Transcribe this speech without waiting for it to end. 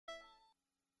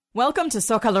Welcome to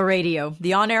Zócalo Radio,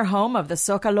 the on-air home of the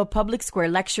Zócalo Public Square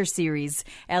Lecture Series,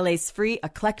 LA's free,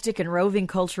 eclectic, and roving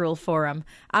cultural forum.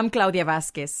 I'm Claudia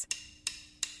Vázquez.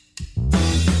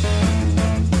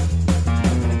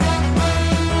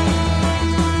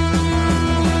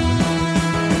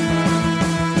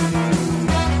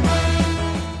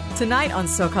 Tonight on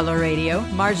Zócalo Radio,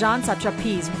 Marjane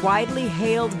Satrapi's widely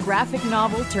hailed graphic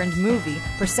novel turned movie,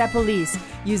 Persepolis,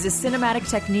 uses cinematic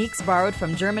techniques borrowed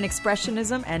from German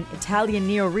Expressionism and Italian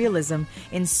neorealism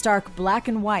in stark black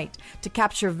and white to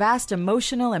capture vast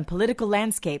emotional and political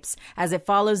landscapes as it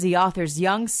follows the author's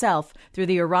young self through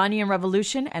the Iranian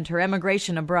Revolution and her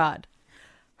emigration abroad.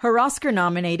 Her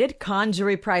Oscar-nominated, Cannes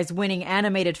Jury Prize-winning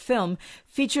animated film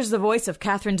features the voice of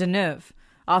Catherine Deneuve.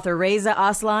 Author Reza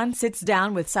Aslan sits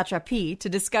down with Satrapi to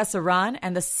discuss Iran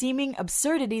and the seeming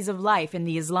absurdities of life in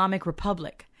the Islamic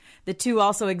Republic. The two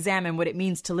also examine what it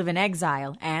means to live in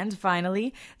exile and,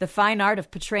 finally, the fine art of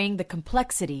portraying the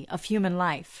complexity of human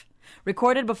life.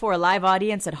 Recorded before a live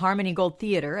audience at Harmony Gold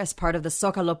Theater as part of the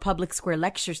Zócalo Public Square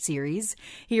Lecture Series,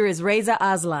 here is Reza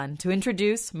Aslan to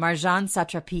introduce Marjane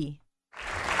Satrapi.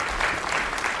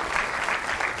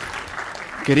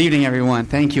 Good evening, everyone.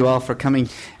 Thank you all for coming.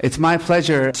 It's my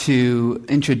pleasure to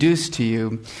introduce to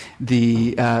you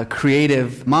the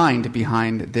creative mind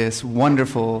behind this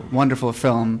wonderful, wonderful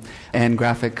film and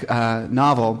graphic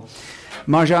novel.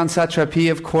 Marjane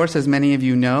Satrapi, of course, as many of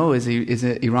you know, is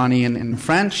Iranian and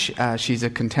French. She's a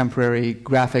contemporary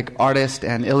graphic artist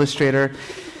and illustrator.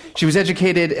 She was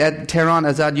educated at Tehran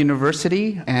Azad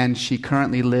University, and she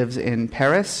currently lives in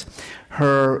Paris.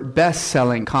 Her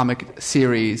best-selling comic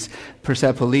series,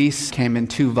 Persepolis, came in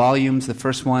 2 volumes. The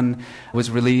first one was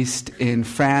released in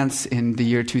France in the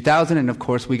year 2000, and of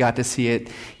course we got to see it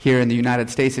here in the United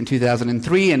States in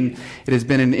 2003, and it has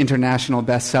been an international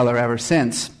bestseller ever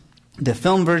since. The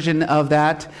film version of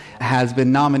that has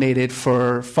been nominated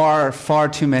for far, far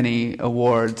too many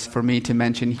awards for me to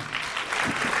mention.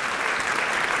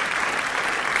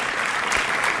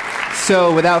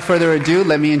 So, without further ado,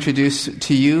 let me introduce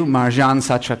to you Marjane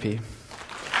Satrapi.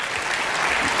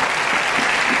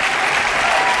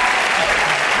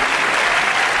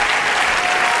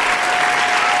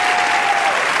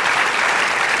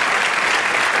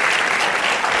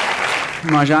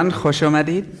 Marjane, خوش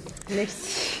آمدید.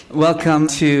 Merci. Welcome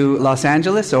to Los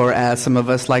Angeles, or as some of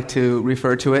us like to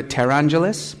refer to it,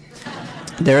 Tehrangeles.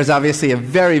 There is obviously a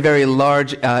very, very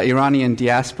large Iranian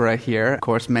diaspora here. Of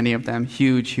course, many of them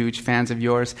huge, huge fans of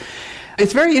yours.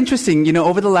 It's very interesting, you know,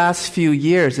 over the last few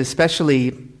years,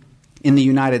 especially in the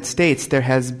United States, there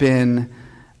has been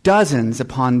dozens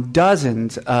upon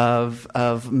dozens of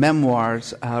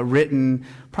memoirs written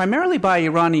primarily by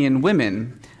Iranian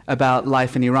women about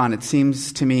life in Iran. It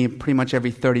seems to me pretty much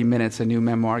every 30 minutes a new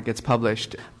memoir gets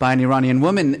published by an Iranian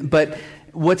woman. But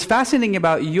what's fascinating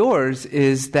about yours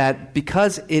is that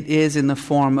because it is in the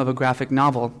form of a graphic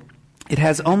novel, it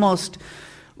has almost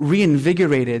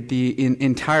reinvigorated the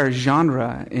entire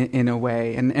genre in a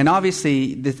way. And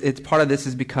obviously, it's part of this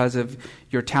is because of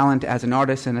your talent as an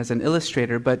artist and as an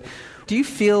illustrator. But do you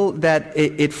feel that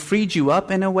it freed you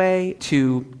up in a way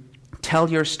to tell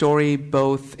your story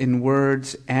both in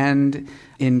words and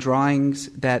in drawings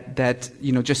that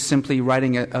you know, just simply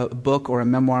writing a book or a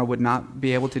memoir would not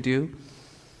be able to do?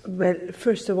 Well,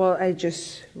 first of all, I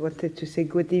just wanted to say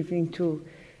good evening to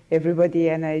everybody,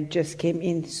 and I just came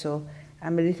in, so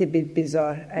I'm a little bit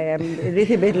bizarre. I am a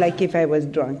little bit like if I was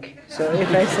drunk. So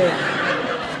if I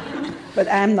say, but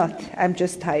I'm not, I'm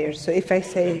just tired. So if I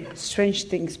say strange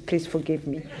things, please forgive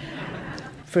me.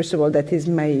 First of all, that is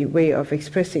my way of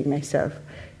expressing myself.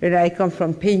 You know, I come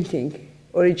from painting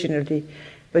originally,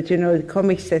 but you know,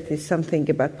 comics, that is something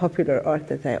about popular art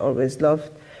that I always loved.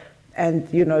 And,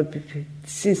 you know,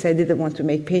 since I didn't want to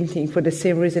make painting, for the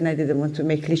same reason I didn't want to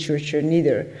make literature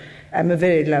neither. I'm a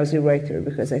very lousy writer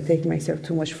because I take myself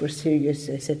too much for serious.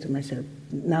 I said to myself,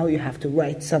 now you have to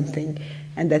write something.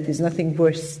 And that is nothing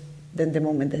worse than the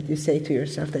moment that you say to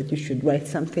yourself that you should write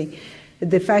something.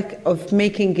 The fact of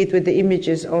making it with the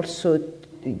images also,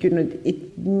 you know,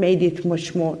 it made it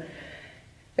much more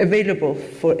available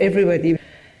for everybody.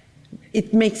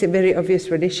 It makes a very obvious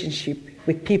relationship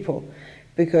with people.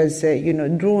 Because, you know,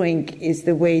 drawing is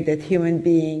the way that human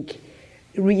being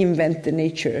reinvent the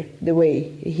nature the way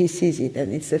he sees it.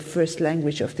 And it's the first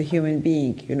language of the human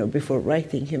being. You know, before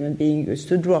writing, human being used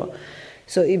to draw.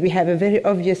 So we have a very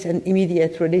obvious and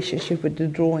immediate relationship with the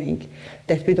drawing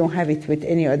that we don't have it with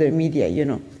any other media, you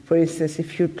know. For instance,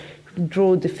 if you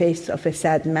draw the face of a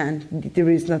sad man, there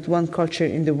is not one culture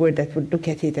in the world that would look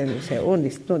at it and say, oh,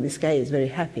 this guy is very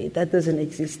happy. That doesn't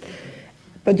exist.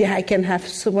 But yeah, I can have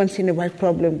once in a while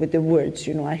problem with the words.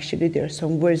 Actually, there are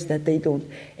some words that they don't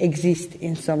exist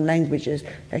in some languages.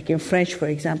 Like in French, for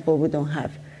example, we don't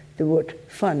have the word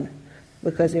fun,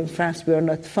 because in France we are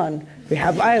not fun. We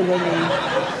have irony,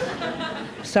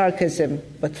 sarcasm,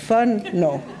 but fun,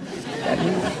 no.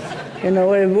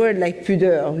 Or a word like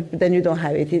pudeur, then you don't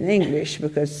have it in English,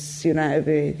 because,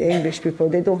 the English people,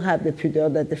 they don't have the pudeur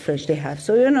that the French they have.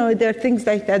 So, there are things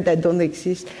like that that don't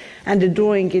exist. And the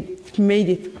drawing, it made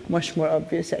it much more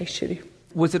obvious, actually.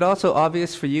 Was it also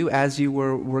obvious for you, as you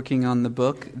were working on the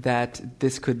book, that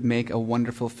this could make a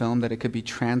wonderful film, that it could be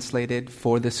translated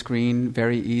for the screen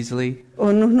very easily?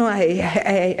 Oh, no,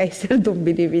 I still don't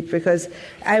believe it, because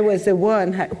I was the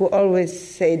one who always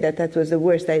said that was the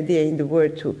worst idea in the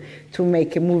world to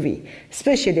make a movie,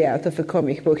 especially out of a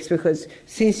comic books, because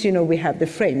since, we have the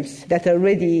frames that are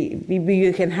ready,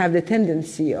 you can have the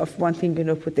tendency of wanting,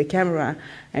 put the camera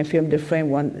and film the frame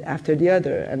one after the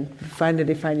other and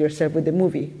finally find yourself with the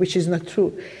movie, which is not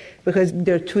true, because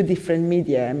they're two different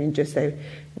media. I mean, just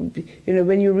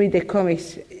when you read the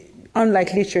comics,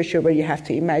 unlike literature where you have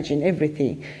to imagine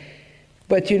everything,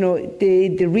 but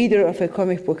the reader of a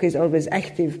comic book is always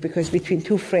active, because between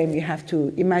two frames you have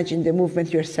to imagine the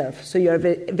movement yourself. So you are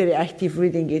very, very active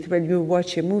reading it. When you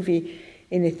watch a movie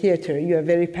in a theater, you are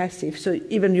very passive. So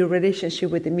even your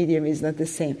relationship with the medium is not the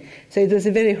same. So it was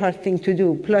a very hard thing to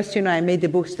do. Plus, I made the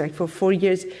books like for 4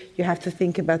 years. You have to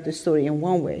think about the story in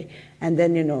one way, and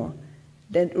then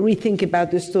then rethink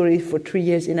about the story for 3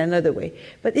 years in another way.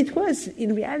 But it was,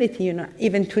 in reality,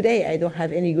 even today, I don't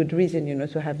have any good reason,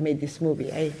 to have made this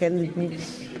movie.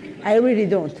 I really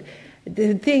don't.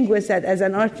 The thing was that as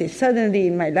an artist, suddenly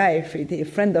in my life, a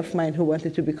friend of mine who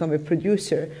wanted to become a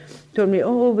producer told me,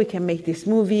 oh, we can make this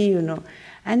movie,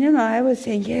 And, I was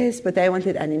saying yes, but I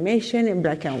wanted animation in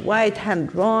black and white,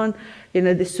 hand-drawn.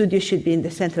 The studio should be in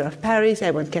the center of Paris.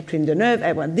 I want Catherine Deneuve.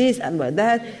 I want this and want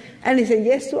that. And he said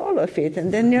yes to all of it.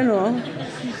 And then,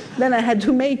 then I had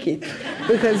to make it,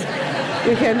 because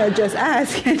you cannot just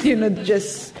ask and,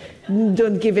 just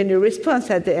don't give any response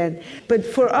at the end. But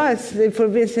for us, for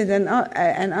Vincent and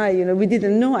I, we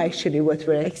didn't know actually what we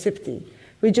were accepting.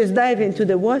 We just dived into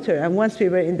the water, and once we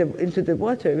were into the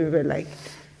water, we were like,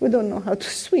 we don't know how to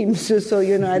swim. So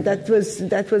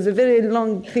that was a very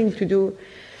long thing to do.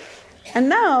 And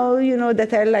now,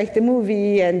 that I like the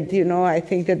movie, and, I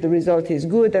think that the result is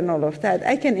good and all of that,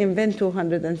 I can invent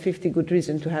 250 good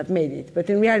reasons to have made it. But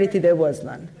in reality, there was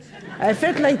none. I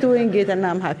felt like doing it, and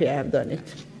I'm happy I have done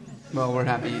it. Well, we're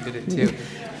happy you did it too.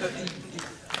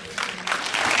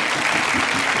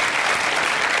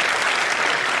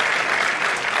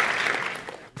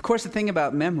 Of course, the thing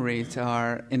about memories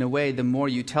are, in a way, the more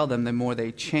you tell them, the more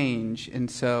they change. And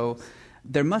so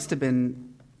there must have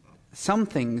been some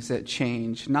things that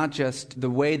change, not just the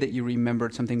way that you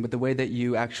remembered something, but the way that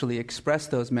you actually express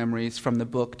those memories from the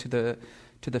book to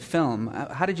the film.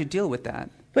 How did you deal with that?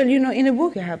 Well, in a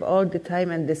book you have all the time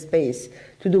and the space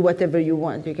to do whatever you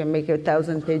want. You can make a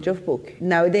 1,000-page of book.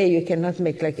 Nowadays you cannot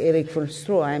make like Eric von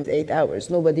Stroheim 8 hours.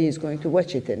 Nobody is going to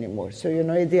watch it anymore. So, you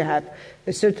have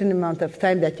a certain amount of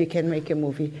time that you can make a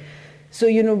movie. So,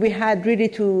 we had really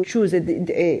to choose a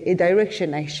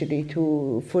direction, actually,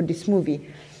 for this movie.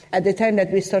 At the time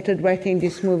that we started writing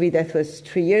this movie, that was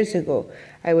 3 years ago,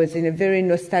 I was in a very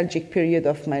nostalgic period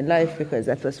of my life, because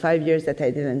that was 5 years that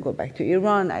I didn't go back to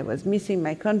Iran. I was missing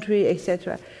my country,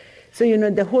 etc. So,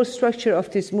 the whole structure of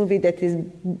this movie that is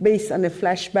based on a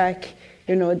flashback,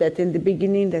 that in the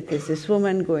beginning, that is this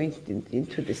woman going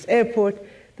into this airport,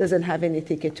 doesn't have any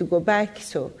ticket to go back.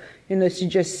 So, she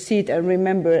just sit and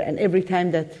remember, and every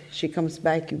time that she comes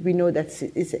back, we know that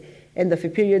it's end of a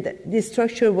period. This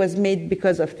structure was made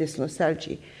because of this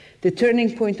nostalgia. The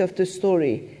turning point of the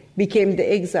story became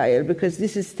the exile, because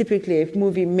this is typically a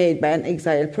movie made by an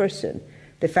exiled person.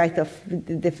 The fact of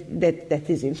that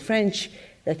is in French,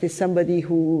 that is somebody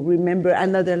who remember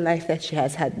another life that she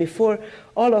has had before,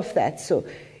 all of that. So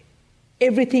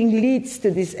everything leads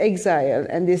to this exile,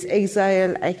 and this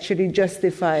exile actually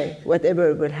justify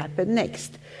whatever will happen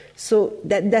next. So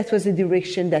that was the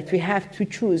direction that we have to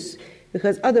choose.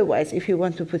 Because otherwise, if you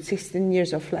want to put 16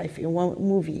 years of life in one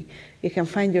movie, you can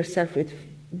find yourself with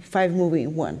 5 movies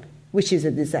in one, which is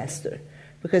a disaster.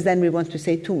 Because then we want to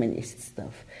say too many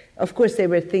stuff. Of course, there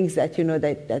were things that,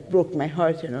 that broke my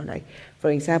heart, like,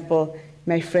 for example,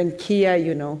 my friend Kia,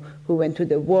 who went to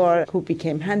the war, who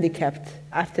became handicapped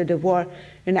after the war.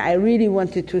 And I really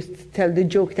wanted to tell the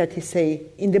joke that he say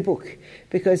in the book,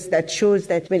 because that shows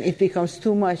that when it becomes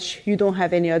too much, you don't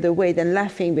have any other way than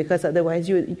laughing, because otherwise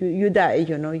you die,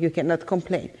 you cannot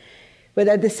complain. But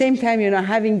at the same time,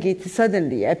 having it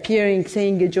suddenly appearing,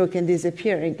 saying a joke and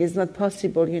disappearing is not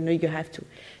possible. You have to.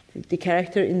 The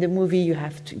character in the movie,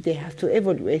 they have to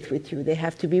evaluate with you. They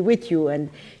have to be with you, and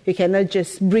you cannot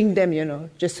just bring them,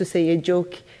 just to say a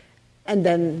joke, and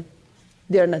then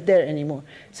they're not there anymore.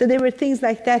 So there were things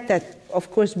like that,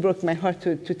 of course, broke my heart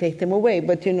to take them away.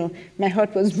 But, my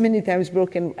heart was many times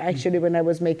broken, actually, when I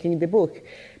was making the book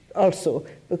also.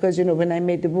 Because, when I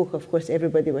made the book, of course,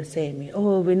 everybody was saying me,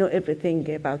 oh, we know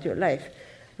everything about your life.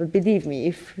 But believe me,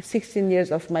 if 16 years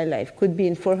of my life could be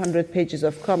in 400 pages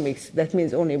of comics, that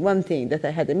means only one thing, that I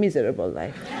had a miserable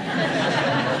life.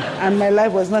 And my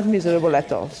life was not miserable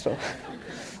at all, so...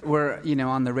 We're,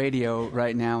 on the radio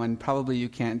right now, and probably you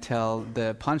can't tell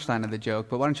the punchline of the joke,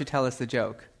 but why don't you tell us the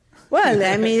joke? Well,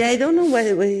 I don't know what...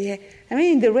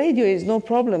 the radio is no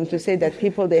problem to say that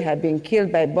people, they have been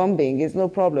killed by bombing. It's no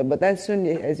problem. But as soon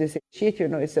as you say shit,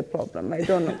 it's a problem. I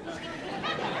don't know.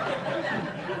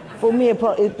 For me,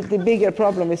 the bigger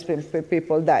problem is when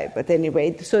people die. But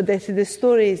anyway, so the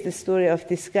story is the story of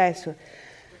this guy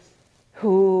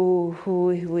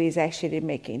who is actually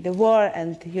making the war,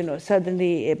 and,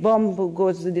 suddenly a bomb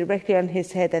goes directly on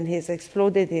his head and he's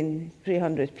exploded in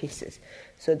 300 pieces.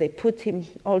 So they put him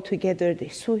all together, they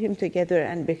sew him together,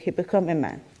 and he become a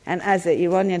man. And as an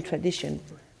Iranian tradition,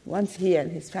 once he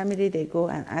and his family, they go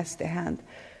and ask the hand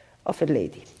of a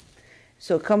lady.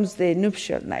 So comes the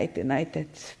nuptial night, the night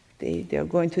that they are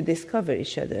going to discover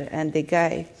each other, and the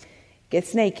guy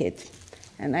gets naked,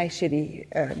 and actually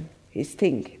his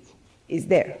thing is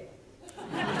there.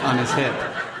 On his hip.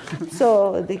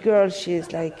 So the girl,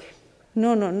 she's like,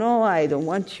 no, I don't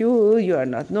want you, you are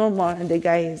not normal. And the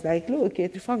guy is like, look,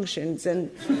 it functions.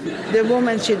 And the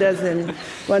woman, she doesn't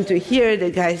want to hear. The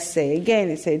guy say again,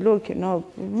 he say, look, no,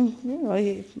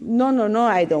 I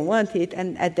don't want it.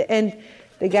 And at the end,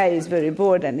 the guy is very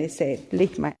bored, and he say,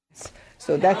 lick my ass.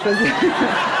 So that was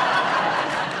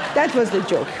that was the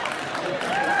joke.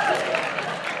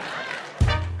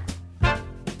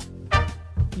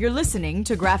 You're listening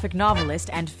to graphic novelist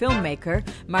and filmmaker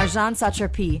Marjane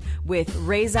Satrapi with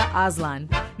Reza Aslan.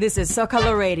 This is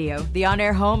Zócalo Radio, the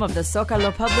on-air home of the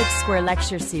Zócalo Public Square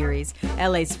Lecture Series,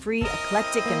 LA's free,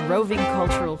 eclectic, and roving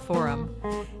cultural forum.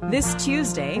 This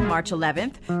Tuesday, March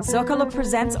 11th, Zócalo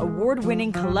presents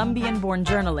award-winning Colombian-born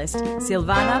journalist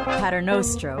Silvana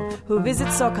Paternostro, who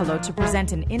visits Zócalo to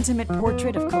present an intimate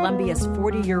portrait of Colombia's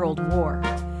 40-year-old war.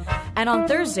 And on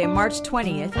Thursday, March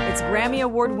 20th, it's Grammy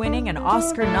Award-winning and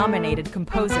Oscar-nominated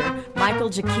composer Michael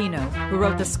Giacchino, who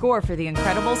wrote the score for The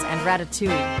Incredibles and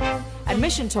Ratatouille.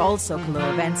 Admission to all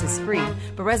Zócalo events is free,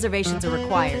 but reservations are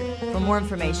required. For more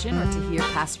information or to hear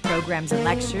past programs and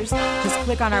lectures, just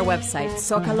click on our website,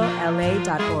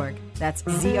 zocalola.org. That's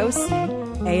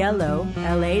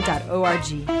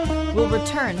ZOCALOLA.org. We'll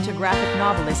return to graphic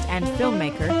novelist and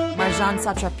filmmaker Marjane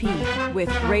Satrapi with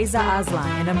Reza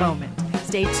Aslan in a moment.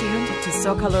 Stay tuned to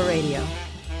Zócalo Radio.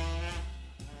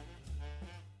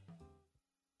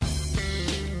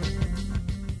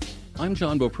 I'm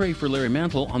John Beaupre for Larry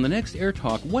Mantle. On the next Air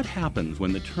Talk, what happens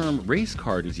when the term race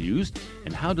card is used,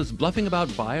 and how does bluffing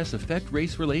about bias affect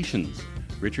race relations?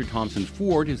 Richard Thompson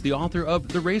Ford is the author of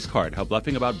The Race Card, How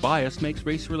Bluffing About Bias Makes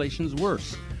Race Relations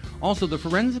Worse. Also, the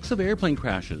forensics of airplane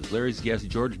crashes. Larry's guest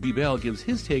George B. Bell gives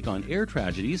his take on air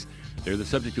tragedies. They're the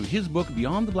subject of his book,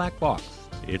 Beyond the Black Box.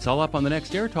 It's all up on the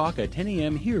next Air Talk at 10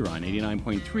 a.m. here on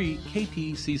 89.3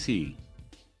 KPCC.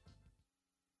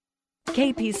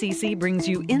 KPCC brings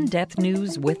you in-depth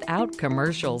news without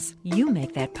commercials. You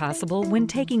make that possible when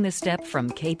taking the step from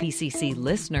KPCC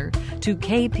listener to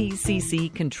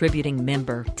KPCC contributing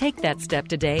member. Take that step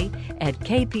today at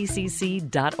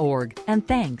kpcc.org. And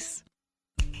thanks.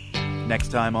 Next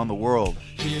time on The World.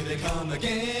 Here they come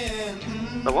again.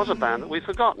 There was a band that we've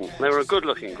forgotten. They were a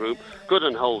good-looking group, good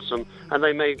and wholesome, and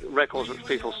they made records which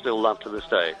people still love to this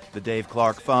day. The Dave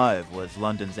Clark Five was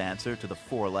London's answer to the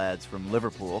four lads from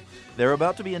Liverpool. They're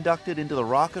about to be inducted into the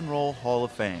Rock and Roll Hall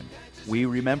of Fame. We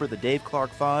remember the Dave Clark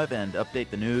Five and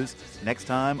update the news next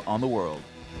time on The World.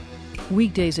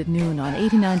 Weekdays at noon on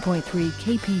 89.3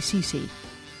 KPCC.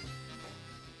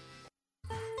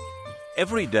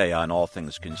 Every day on All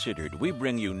Things Considered, we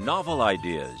bring you novel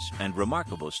ideas and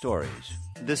remarkable stories.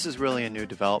 This is really a new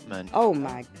development. Oh,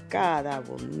 my God, I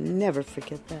will never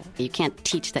forget that. You can't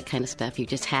teach that kind of stuff. You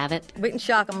just have it. We can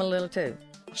shock them a little, too.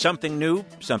 Something new,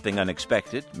 something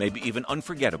unexpected, maybe even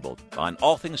unforgettable on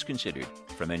All Things Considered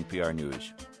from NPR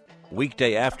News.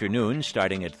 Weekday afternoon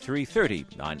starting at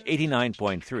 3:30 on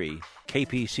 89.3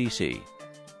 KPCC.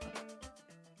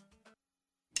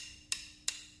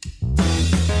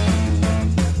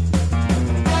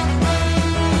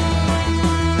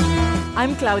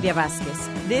 I'm Claudia Vasquez.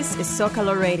 This is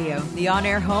Zócalo Radio, the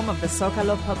on-air home of the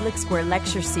Zócalo Public Square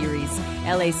Lecture Series,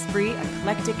 LA's free,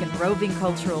 eclectic, and roving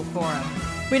cultural forum.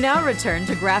 We now return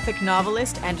to graphic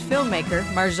novelist and filmmaker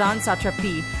Marjane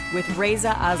Satrapi with Reza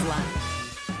Aslan.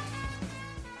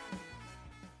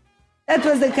 That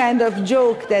was the kind of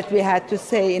joke that we had to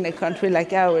say in a country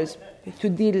like ours to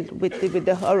deal with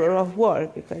the horror of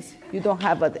war, because you don't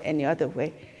have any other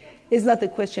way. It's not a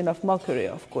question of mockery,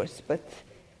 of course, but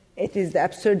it is the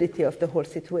absurdity of the whole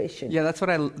situation. Yeah, that's what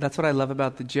I love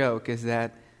about the joke, is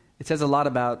that it says a lot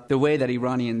about the way that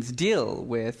Iranians deal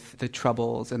with the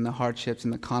troubles and the hardships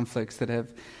and the conflicts that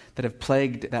have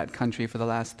plagued that country for the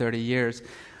last 30 years.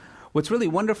 What's really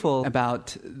wonderful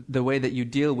about the way that you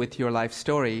deal with your life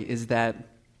story is that,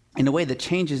 in a way, the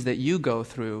changes that you go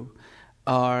through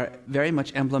are very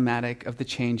much emblematic of the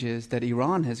changes that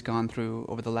Iran has gone through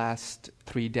over the last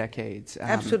 3 decades.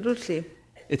 Absolutely.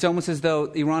 It's almost as though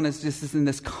Iran is just in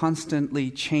this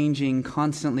constantly changing,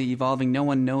 constantly evolving. No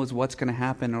one knows what's going to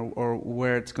happen or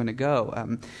where it's going to go.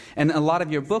 And a lot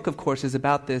of your book, of course, is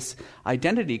about this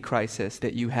identity crisis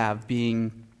that you have,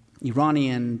 being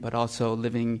Iranian, but also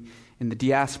living in the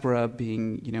diaspora,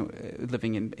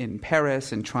 living in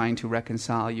Paris and trying to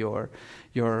reconcile your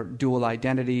dual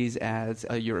identities as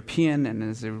a European and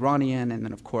as Iranian, and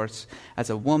then, of course, as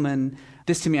a woman.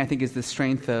 This, to me, I think, is the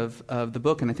strength of the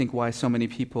book, and I think why so many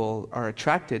people are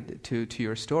attracted to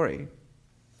your story.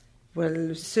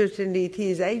 Well, certainly it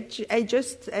is.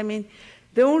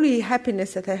 The only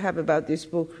happiness that I have about this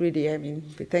book, really,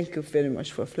 thank you very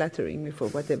much for flattering me for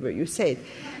whatever you said.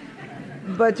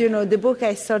 But, the book,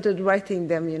 I started writing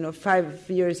them, 5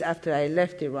 years after I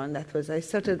left Iran. I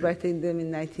started writing them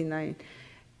in 1999.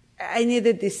 I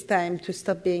needed this time to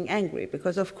stop being angry,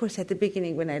 because, of course, at the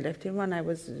beginning when I left Iran, I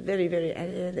was a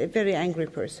very angry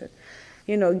person.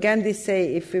 Gandhi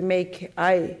say, if we make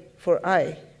eye for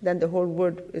eye, then the whole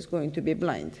world is going to be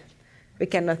blind. We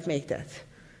cannot make that.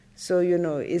 So,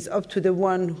 it's up to the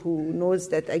one who knows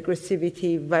that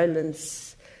aggressivity,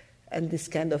 violence, and this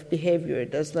kind of behavior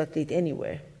does not lead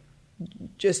anywhere,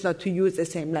 just not to use the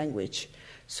same language.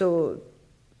 So,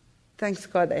 thanks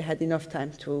God I had enough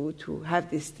time to have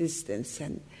this distance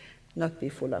and not be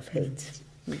full of hate.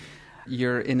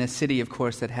 You're in a city, of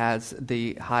course, that has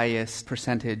the highest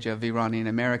percentage of Iranian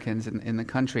Americans in the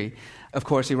country. Of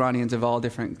course, Iranians of all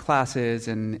different classes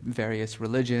and various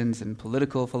religions and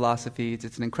political philosophies.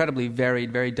 It's an incredibly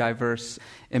varied, very diverse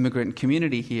immigrant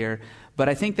community here. But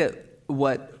I think that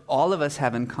what all of us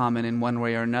have in common in one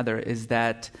way or another is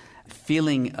that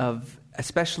feeling of,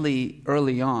 especially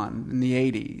early on in the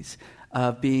 80s,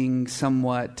 of being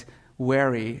somewhat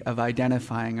wary of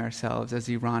identifying ourselves as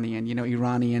Iranian.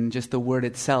 Iranian, just the word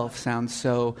itself sounds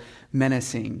so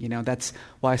menacing. That's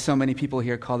why so many people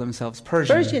here call themselves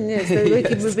Persian. Persian, yes.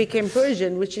 We became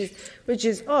Persian, which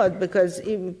is odd, because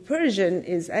Persian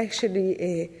is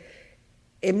actually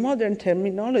a modern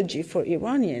terminology for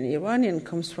Iranian. Iranian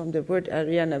comes from the word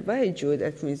Aryan Vayju,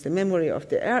 that means the memory of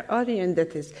the Aryan,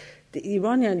 that is, the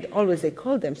Iranian, always they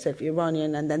call themselves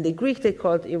Iranian, and then the Greek they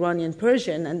called Iranian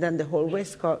Persian, and then the whole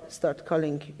West start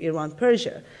calling Iran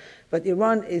Persia. But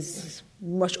Iran is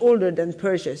much older than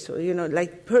Persia, so,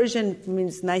 like Persian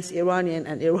means nice Iranian,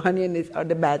 and Iranian are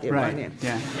the bad Iranian.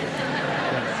 Right.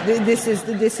 Yeah.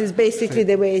 This is basically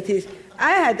the way it is.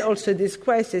 I had also this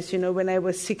crisis, when I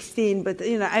was 16, but,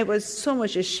 I was so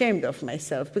much ashamed of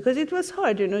myself, because it was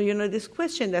hard, this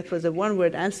question that was a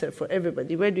one-word answer for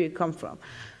everybody. Where do you come from?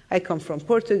 I come from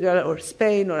Portugal or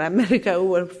Spain or America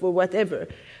or whatever.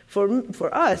 For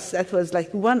us, that was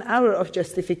like 1 hour of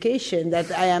justification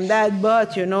that I am that,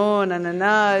 but,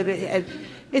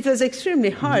 It was extremely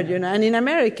hard, and in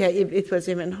America it was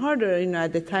even harder,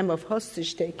 at the time of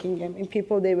hostage taking.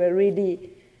 People, they were really...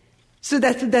 So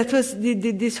that was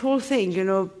this whole thing,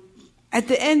 At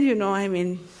the end,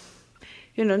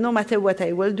 no matter what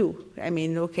I will do.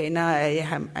 Okay, now I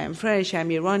am French, I'm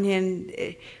Iranian,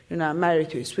 I'm married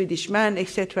to a Swedish man,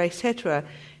 etc., etc.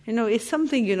 It's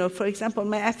something, for example,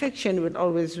 my affection will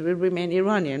always remain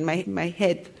Iranian, my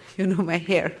head, my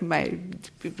hair,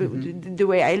 the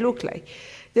way I look like.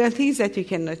 There are things that you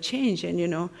cannot change,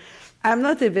 and, I'm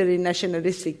not a very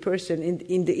nationalistic person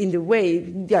in the way,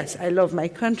 yes, I love my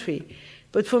country.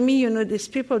 But for me, these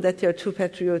people that are too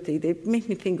patriotic, they make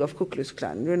me think of Ku Klux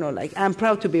Klan, like, I'm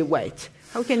proud to be white.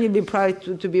 How can you be proud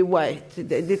to be white?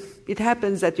 It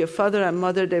happens that your father and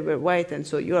mother, they were white, and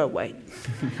so you are white.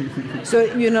 So,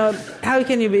 how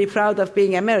can you be proud of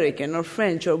being American or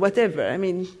French or whatever?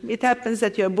 It happens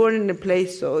that you are born in a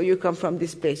place, so you come from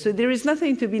this place. So there is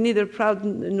nothing to be neither proud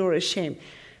nor ashamed.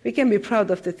 We can be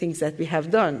proud of the things that we have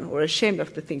done or ashamed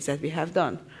of the things that we have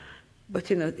done. but,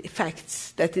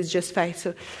 facts. That is just facts.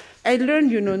 So I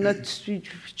learned, not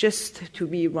just to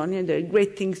be Iranian. There are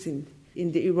great things in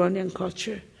the Iranian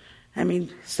culture. I mean,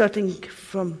 starting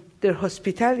from their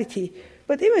hospitality,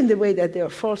 but even the way that they are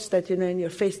false, that, in your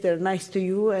face they're nice to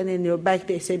you, and in your back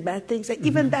they say bad things. Like,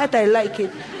 even that I like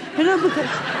it, because...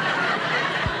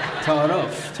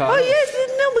 Ta'aruf. Oh, yes,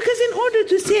 no, because in order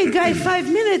to see a guy 5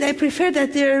 minutes, I prefer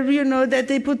that they're, that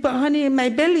they put honey in my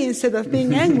belly instead of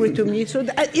being angry to me. So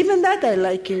even that I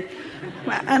like it.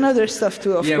 And other stuff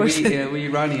too, of course. We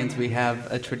Iranians, we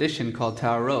have a tradition called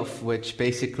ta'aruf, which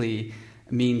basically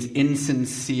means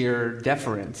insincere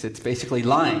deference. It's basically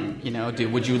lying.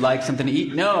 Would you like something to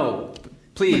eat? No.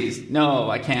 Please, no,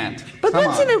 I can't. But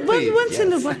once in a while,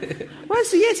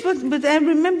 yes, but I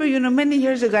remember, many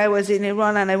years ago I was in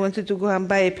Iran and I wanted to go and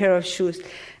buy a pair of shoes.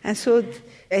 And so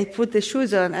I put the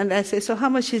shoes on and I said, so how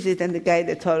much is it? And the guy,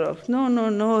 the Torah,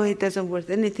 no, it doesn't worth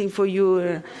anything for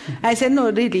you. I said, no,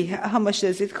 really, how much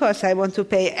does it cost? I want to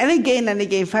pay. And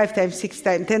again, 5 times, 6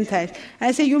 times, 10 times. And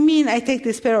I said, you mean I take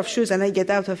this pair of shoes and I get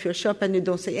out of your shop and you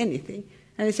don't say anything?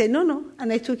 And he said, no.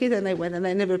 And I took it and I went and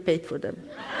I never paid for them.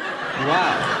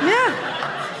 Wow. Yeah.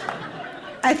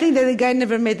 I think that the guy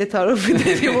never made the taaruf with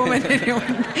any woman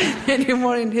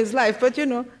anymore in his life, but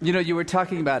you were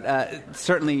talking about,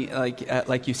 certainly,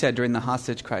 like you said, during the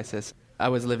hostage crisis. I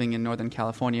was living in Northern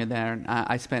California there, and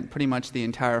I spent pretty much the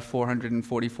entire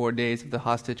 444 days of the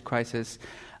hostage crisis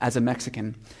as a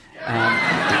Mexican.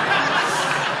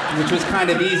 Which was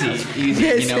kind of easy.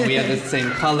 Yes. We had the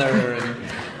same color, and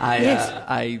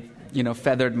I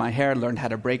feathered my hair, learned how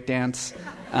to break dance.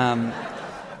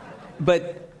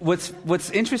 But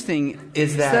what's interesting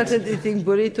is that... Started eating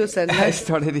burritos and... I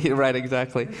started eating, right,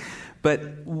 exactly.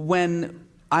 But when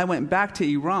I went back to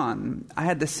Iran, I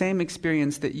had the same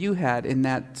experience that you had, in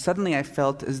that suddenly I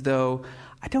felt as though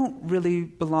I don't really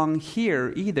belong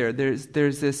here either.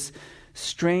 There's this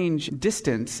strange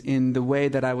distance in the way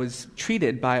that I was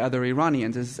treated by other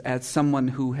Iranians as someone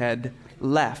who had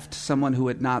left, someone who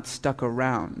had not stuck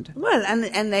around. Well,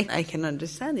 and I can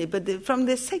understand it, but from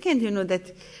the second,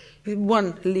 that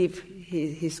one leave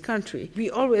his country, we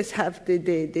always have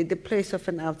the place of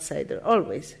an outsider,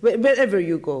 always, wherever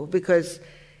you go, because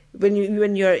when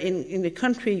you're in the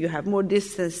country, you have more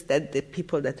distance than the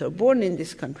people that are born in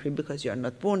this country, because you are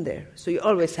not born there. So you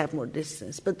always have more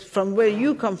distance. But from where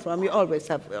you come from, you always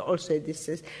have also a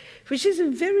distance, which is a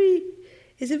very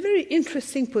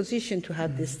interesting position to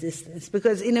have this distance,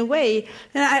 because in a way,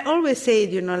 and I always say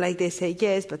it, like they say,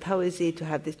 yes, but how is it to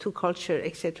have the two cultures,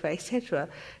 etc., etc.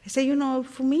 I say,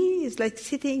 for me, it's like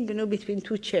sitting, between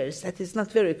two chairs. That is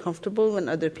not very comfortable when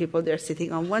other people, they're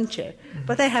sitting on one chair.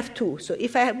 But I have two, so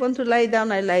if I want to lie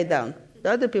down, I lie down. The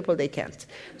other people, they can't.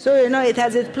 So, it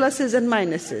has its pluses and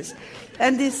minuses.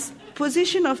 And this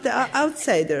position of the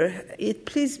outsider, it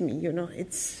pleased me,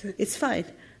 it's fine.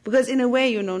 Because in a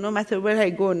way, no matter where I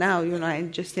go now, I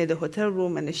just need a hotel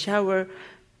room and a shower,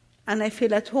 and I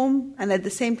feel at home, and at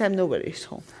the same time, nowhere is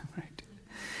home. Right.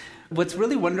 What's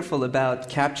really wonderful about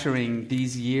capturing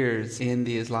these years in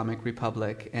the Islamic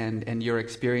Republic and your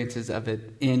experiences of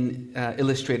it in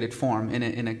illustrated form,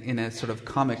 in a sort of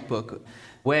comic book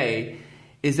way,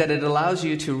 is that it allows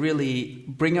you to really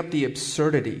bring up the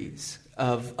absurdities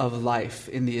of life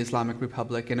in the Islamic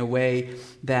Republic in a way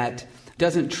that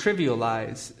doesn't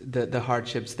trivialize the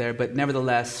hardships there, but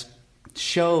nevertheless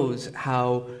shows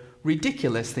how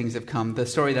ridiculous things have come. The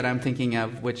story that I'm thinking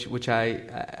of, which I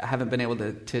haven't been able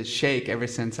to shake ever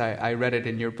since I read it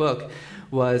in your book,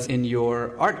 was in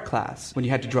your art class, when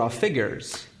you had to draw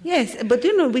figures. Yes, but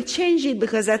we changed it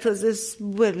because that was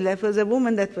a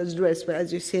woman that was dressed,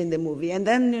 as you see in the movie. And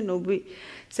then, we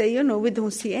say, we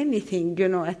don't see anything,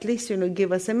 at least,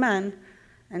 give us a man.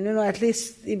 And, at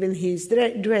least even his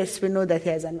dress, we know that he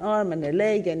has an arm and a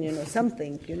leg and,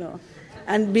 something,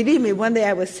 And believe me, one day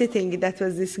I was sitting, that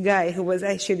was this guy who was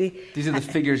actually... These are the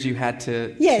figures you had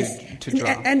to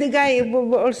draw. And the guy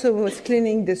also was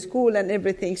cleaning the school and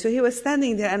everything. So he was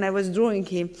standing there and I was drawing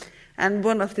him. And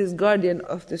one of these guardian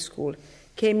of the school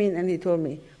came in and he told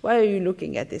me, why are you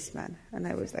looking at this man? And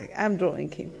I was like, I'm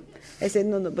drawing him. I said,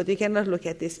 no, but you cannot look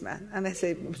at this man. And I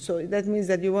said, so that means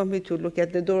that you want me to look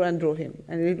at the door and draw him?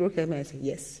 And he looked at me and I said,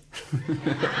 yes.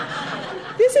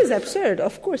 This is absurd.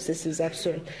 Of course this is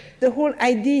absurd. The whole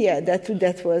idea that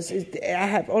was, I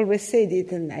have always said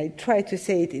it and I try to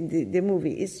say it in the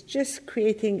movie, is just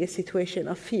creating a situation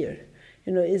of fear.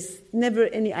 Is never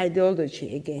any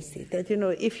ideology against it. That,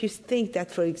 if you think that,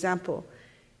 for example,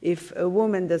 if a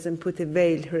woman doesn't put a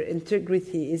veil, her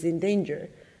integrity is in danger,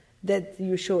 that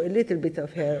you show a little bit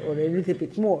of hair or a little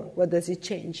bit more, what does it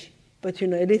change? But, a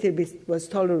little bit was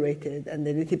tolerated and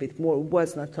a little bit more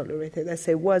was not tolerated. I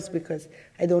say was because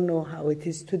I don't know how it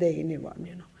is today in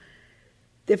Iran,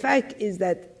 The fact is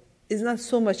that it's not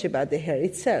so much about the hair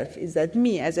itself, is that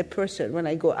me as a person, when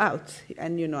I go out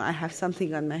and, I have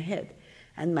something on my head,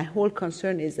 and my whole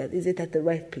concern is that, is it at the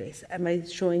right place? Am I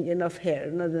showing enough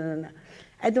hair? No.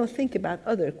 I don't think about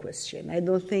other questions. I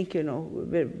don't think,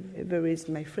 where is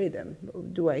my freedom?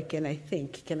 Can I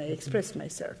think? Can I express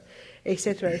myself?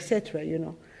 Etc., etc.,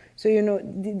 So,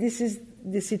 this is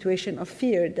the situation of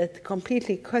fear that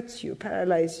completely cuts you,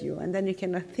 paralyzes you, and then you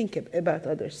cannot think about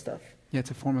other stuff. Yeah, it's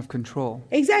a form of control.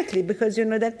 Exactly, because,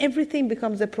 then everything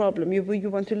becomes a problem. You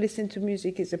want to listen to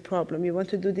music is a problem. You want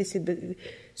to do this.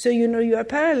 So, you are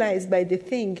paralyzed by the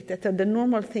thing that are the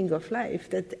normal thing of life,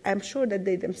 that I'm sure that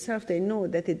they themselves, they know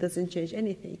that it doesn't change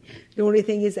anything. The only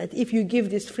thing is that if you give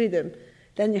this freedom,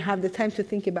 then you have the time to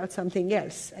think about something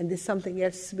else. And this something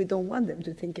else, we don't want them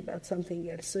to think about something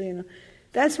else. So,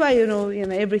 that's why,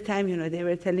 every time, they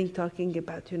were talking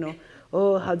about,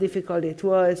 how difficult it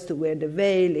was to wear the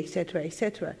veil, etc.,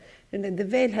 etc. The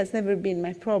veil has never been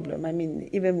my problem. I mean,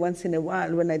 even once in a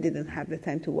while when I didn't have the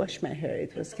time to wash my hair,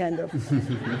 it was kind of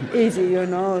easy,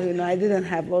 I didn't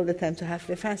have all the time to have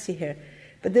the fancy hair.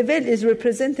 But the veil is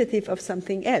representative of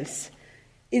something else.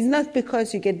 It's not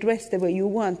because you get dressed the way you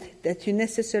want that you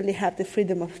necessarily have the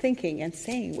freedom of thinking and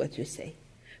saying what you say.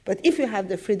 But if you have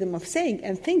the freedom of saying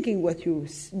and thinking what you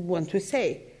want to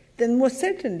say, then most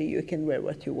certainly you can wear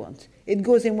what you want. It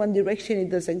goes in one direction, it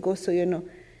doesn't go. So,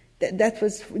 that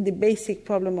was the basic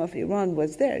problem of Iran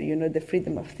was there, the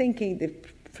freedom of thinking, the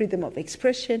freedom of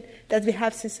expression that we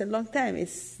have since a long time.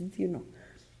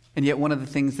 And yet one of the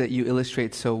things that you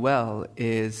illustrate so well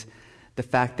is the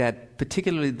fact that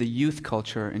particularly the youth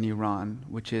culture in Iran,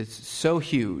 which is so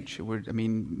huge,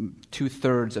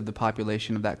 2/3 of the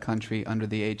population of that country under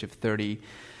the age of 30,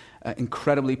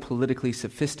 incredibly politically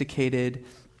sophisticated,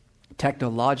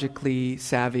 technologically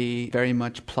savvy, very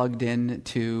much plugged in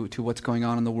to what's going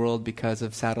on in the world because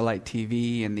of satellite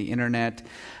TV and the internet.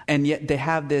 And yet they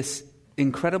have this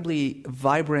incredibly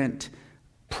vibrant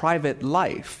private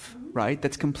life, right,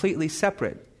 that's completely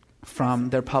separate from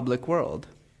their public world.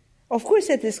 Of course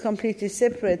it is completely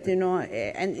separate,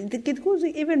 and it goes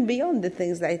even beyond the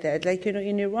things like that. Like,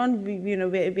 in Iran,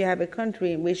 we have a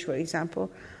country in which, for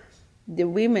example, the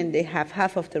women, they have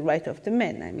half of the right of the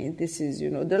men. I mean, this is,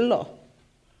 the law.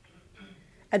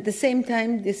 At the same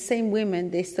time, the same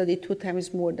women, they study 2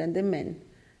 times more than the men.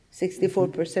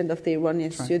 64% of the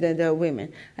Iranian students are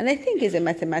women. And I think it's a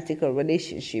mathematical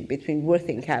relationship between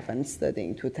working half and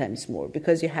studying 2 times more,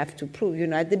 because you have to prove,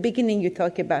 at the beginning you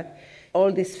talk about all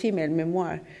this female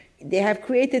memoir. They have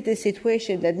created a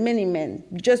situation that many men,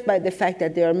 just by the fact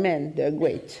that they are men, they're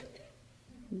great.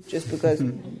 Just because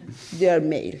they are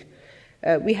male.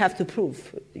 We have to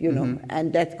prove,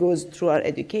 and that goes through our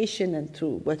education and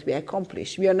through what we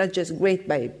accomplish. We are not just great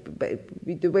by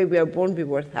the way we are born, we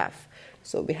worth half.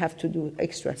 So we have to do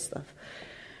extra stuff.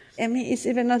 I mean, it's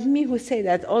even not me who say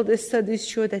that. All the studies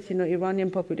show that,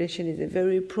 Iranian population is a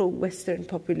very pro-Western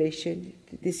population.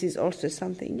 This is also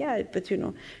something, but,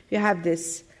 you have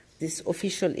this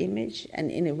official image,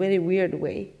 and in a very weird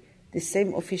way, the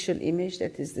same official image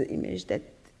that is the image that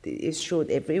is showed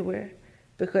everywhere,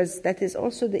 because that is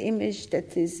also the image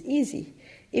that is easy.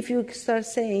 If you start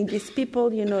saying these people,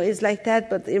 is like that,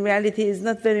 but in reality is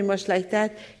not very much like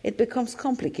that, it becomes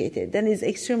complicated. Then it's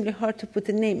extremely hard to put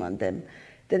a name on them.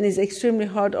 Then it's extremely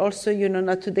hard also,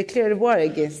 not to declare war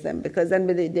against them, because then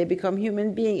they become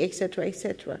human beings, etc.,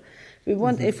 etc. We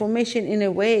want information in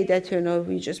a way that,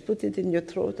 we just put it in your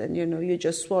throat and, you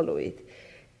just swallow it.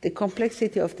 The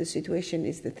complexity of the situation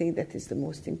is the thing that is the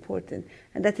most important.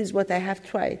 And that is what I have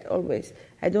tried always.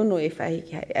 I don't know if I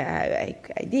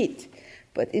did,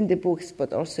 but in the books,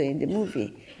 but also in the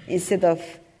movie, instead of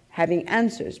having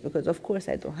answers, because of course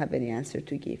I don't have any answer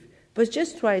to give, but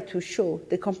just try to show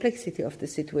the complexity of the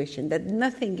situation, that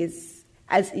nothing is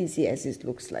as easy as it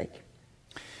looks like.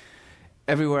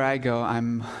 Everywhere I go,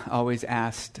 I'm always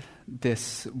asked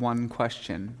this one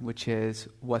question, which is,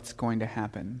 what's going to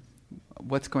happen?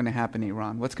 What's going to happen in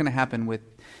Iran? What's going to happen with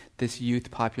this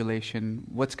youth population?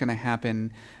 What's going to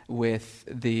happen with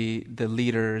the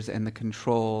leaders and the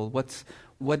control?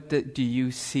 What do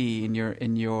you see in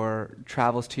your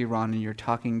travels to Iran, and you're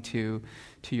talking to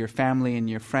your family and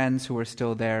your friends who are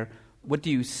still there? What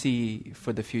do you see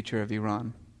for the future of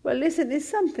Iran? Well, listen, it's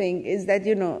something is that,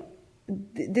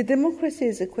 the democracy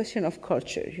is a question of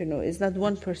culture. It's not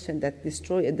one person that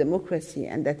destroyed a democracy,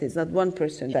 and that is not one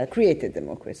person that created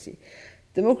democracy.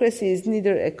 Democracy is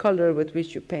neither a color with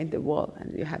which you paint the wall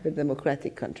and you have a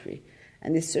democratic country.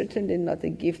 And it's certainly not a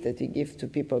gift that you give to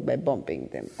people by bombing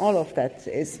them. All of that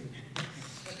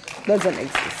doesn't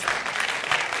exist.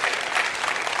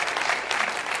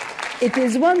 It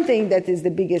is one thing that is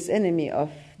the biggest enemy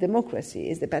of democracy,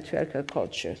 is the patriarchal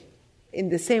culture. In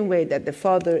the same way that the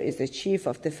father is the chief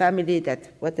of the family,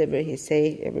 that whatever he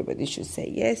say, everybody should say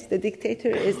yes, the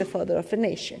dictator is the father of a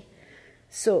nation.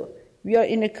 So we are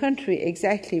in a country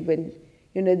exactly when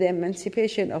the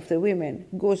emancipation of the women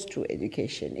goes through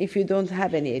education. If you don't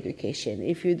have any education,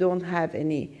 if you don't have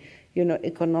any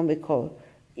economical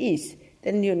ease,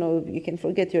 then you can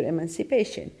forget your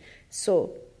emancipation.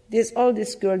 So there's all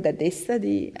this girl that they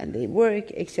study and they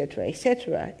work, etc.,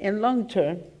 etc. In long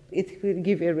term, it will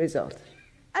give a result.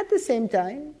 At the same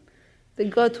time, the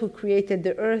God who created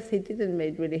the earth, he didn't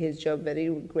make really his job very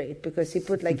great, because he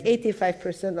put like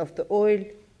 85% of the oil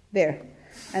there,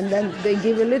 and then they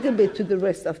give a little bit to the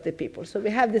rest of the people. So we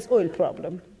have this oil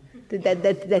problem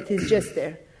that is just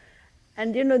there.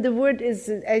 And, the word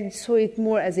is, I saw it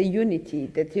more as a unity,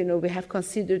 that, we have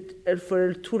considered for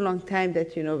a too long time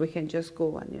that, we can just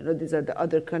go on, these are the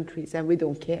other countries and we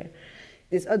don't care.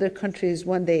 These other countries,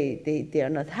 one day, they are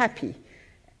not happy.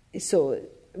 So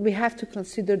we have to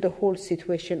consider the whole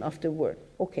situation of the world.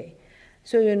 Okay.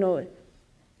 So,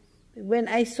 when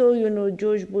I saw,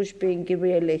 George Bush being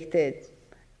re-elected,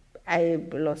 I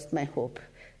lost my hope.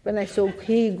 When I saw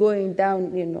he going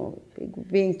down,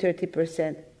 being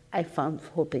 30%, I found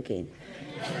hope again.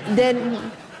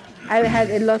 Then I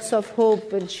had lots of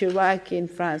hope when Chirac in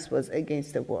France was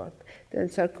against the war. Then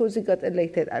Sarkozy got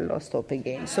elected, I lost hope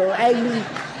again. So I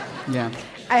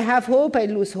have hope, I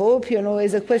lose hope,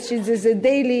 is a question, is a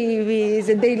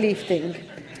daily thing.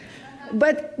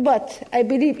 But I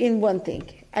believe in one thing.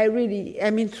 Truly,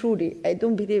 I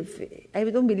don't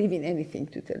believe in anything,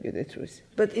 to tell you the truth.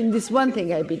 But in this one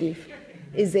thing I believe,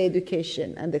 is the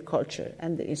education and the culture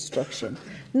and the instruction.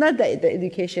 Not that the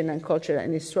education and culture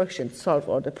and instruction solve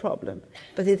all the problem,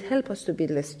 but it helps us to be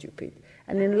less stupid.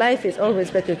 And in life, it's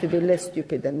always better to be less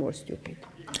stupid than more stupid.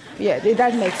 Yeah,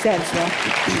 that makes sense, no?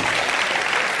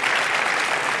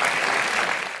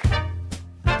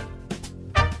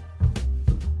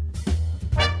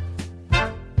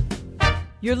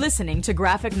 You're listening to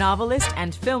graphic novelist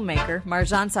and filmmaker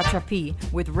Marjane Satrapi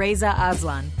with Reza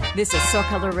Aslan. This is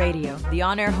Zócalo Radio, the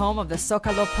on-air home of the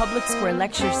Zócalo Public Square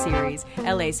Lecture Series,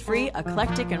 LA's free,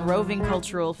 eclectic, and roving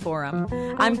cultural forum.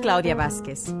 I'm Claudia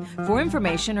Vasquez. For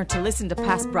information or to listen to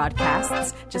past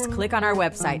broadcasts, just click on our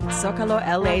website,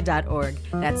 zocalola.org.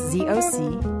 That's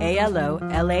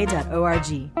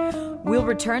ZOCALOLA.org. We'll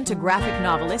return to graphic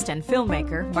novelist and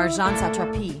filmmaker Marjane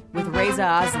Satrapi with Reza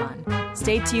Aslan.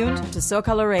 Stay tuned to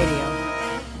Zócalo Radio.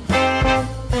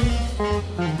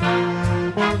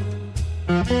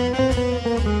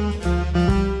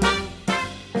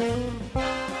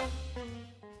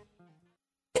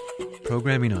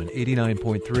 Programming on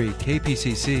 89.3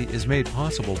 KPCC is made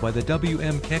possible by the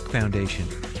W.M. Keck Foundation,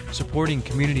 supporting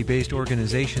community-based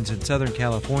organizations in Southern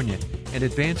California and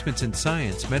advancements in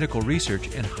science, medical research,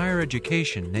 and higher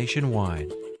education nationwide.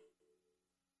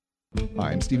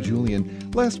 Hi, I'm Steve Julian.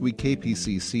 Last week,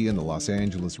 KPCC and the Los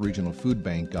Angeles Regional Food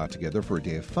Bank got together for a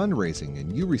day of fundraising,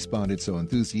 and you responded so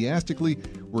enthusiastically,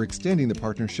 we're extending the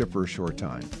partnership for a short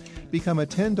time. Become a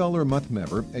 $10 a month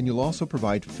member, and you'll also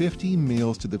provide 50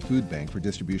 meals to the food bank for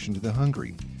distribution to the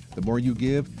hungry. The more you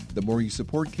give, the more you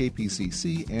support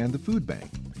KPCC and the food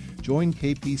bank. Join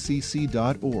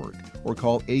kpcc.org or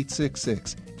call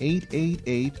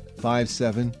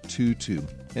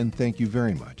 866-888-5722. And thank you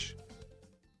very much.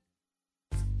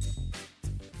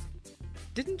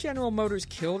 Didn't General Motors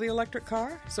kill the electric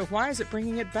car? So why is it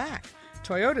bringing it back?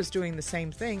 Toyota's doing the same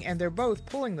thing, and they're both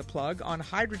pulling the plug on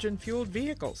hydrogen-fueled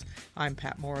vehicles. I'm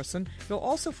Pat Morrison. You'll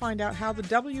also find out how the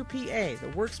WPA, the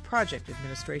Works Project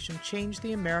Administration, changed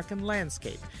the American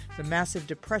landscape. The massive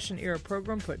Depression-era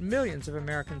program put millions of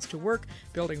Americans to work,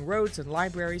 building roads and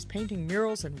libraries, painting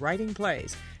murals, and writing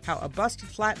plays. How a busted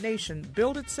flat nation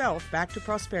built itself back to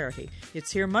prosperity.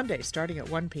 It's here Monday, starting at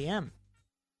 1 p.m.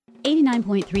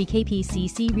 89.3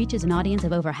 KPCC reaches an audience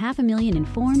of over 500,000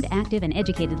 informed, active, and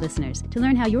educated listeners. To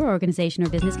learn how your organization or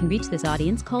business can reach this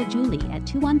audience, call Julie at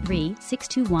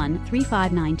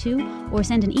 213-621-3592 or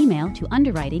send an email to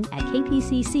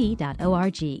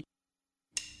underwriting@kpcc.org.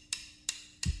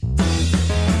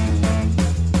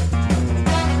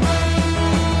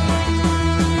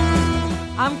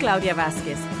 I'm Claudia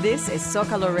Vasquez. This is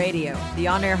Zócalo Radio, the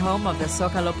on-air home of the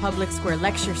Zócalo Public Square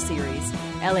Lecture Series,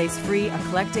 LA's free,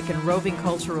 eclectic, and roving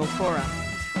cultural forum.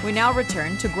 We now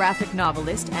return to graphic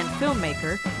novelist and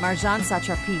filmmaker Marjane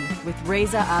Satrapi with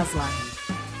Reza Aslan.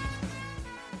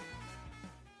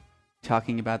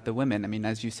 talking about the women. I mean,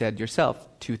 as you said yourself,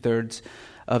 2/3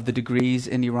 of the degrees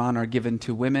in Iran are given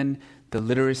to women. The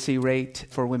literacy rate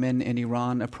for women in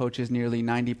Iran approaches nearly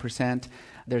 90%.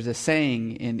 There's a saying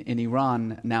in Iran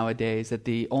nowadays that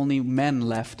the only men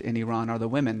left in Iran are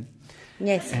the women.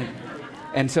 Yes.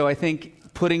 And so I think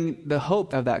putting the hope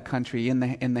of that country in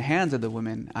the hands of the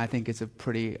women, I think, is a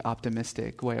pretty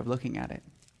optimistic way of looking at it.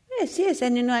 Yes,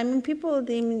 and I mean, people,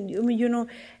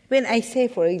 when I say,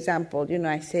 for example,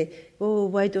 I say, oh,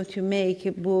 why don't you make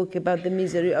a book about the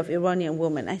misery of Iranian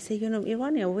women? I say,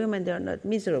 Iranian women, they are not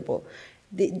miserable.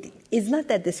 It's not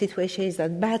that the situation is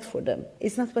that bad for them.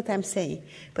 It's not what I'm saying.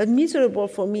 But miserable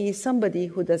for me is somebody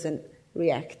who doesn't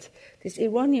react. These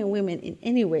Iranian women, in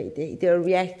any way, they are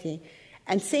reacting.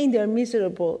 And saying they're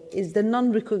miserable is the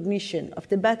non-recognition of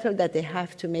the battle that they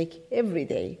have to make every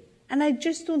day. And I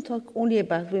just don't talk only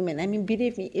about women. I mean,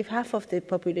 believe me, if half of the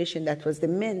population, that was the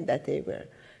men that they were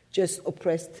just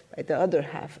oppressed by the other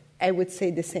half, I would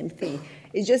say the same thing.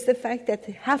 It's just the fact that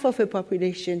half of the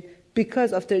population,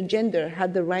 because of their gender,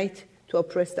 had the right to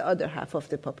oppress the other half of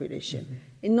the population.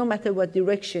 Mm-hmm. And no matter what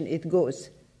direction it goes,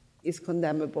 is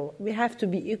condemnable. We have to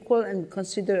be equal and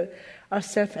consider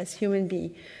ourselves as human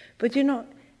beings. But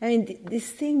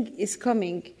this thing is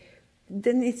coming,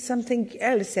 then it's something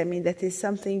else. I mean, that is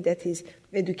something that is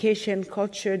education,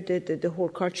 culture, the whole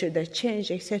culture that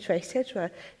changed, etc.,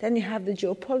 etc. Then you have the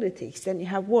geopolitics, then you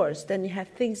have wars, then you have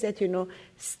things that,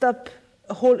 stop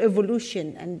a whole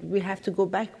evolution, and we have to go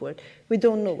backward. We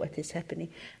don't know what is happening.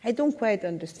 I don't quite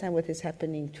understand what is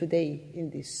happening today in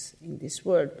this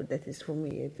world, but that is for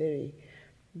me a very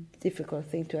difficult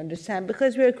thing to understand,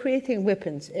 because we are creating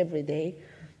weapons every day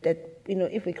that,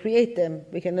 if we create them,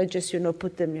 we cannot just,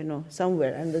 put them,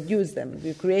 somewhere and not use them. If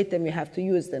you create them, you have to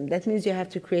use them. That means you have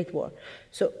to create war.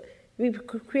 So we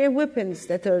create weapons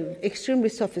that are extremely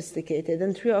sophisticated,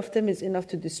 and 3 of them is enough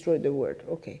to destroy the world.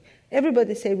 Okay.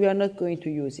 Everybody say we are not going to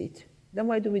use it. Then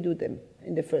why do we do them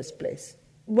in the first place?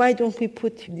 Why don't we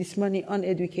put this money on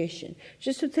education?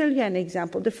 Just to tell you an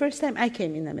example, the first time I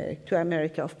came to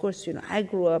America, of course, I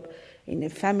grew up in a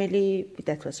family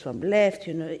that was from left,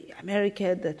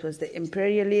 America, that was the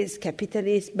imperialist,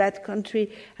 capitalist, bad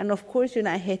country. And of course,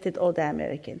 I hated all the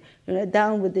American.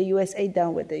 Down with the USA,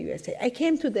 down with the USA. I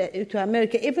came to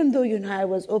America, even though, I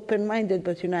was open-minded,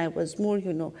 but, I was more,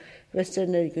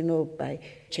 Westerner, by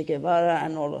Che Guevara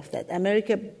and all of that.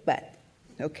 America, bad.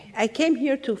 Okay. I came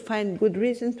here to find good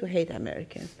reason to hate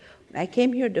Americans. I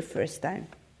came here the first time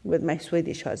with my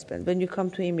Swedish husband. When you come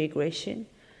to immigration,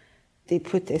 they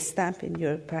put a stamp in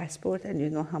your passport, and you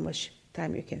know how much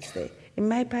time you can stay. In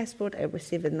my passport, I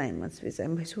received a 9-month visa.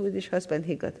 My Swedish husband,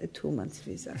 he got a 2-month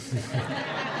visa.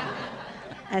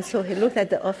 And so he looked at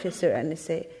the officer and he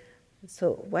said,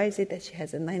 so why is it that she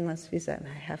has a 9-month visa and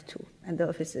I have 2? And the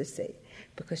officer said,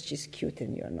 because she's cute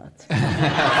and you're not.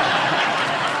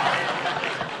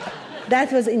 That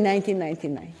was in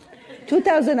 1999.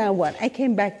 2001, I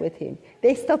came back with him.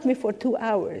 They stopped me for 2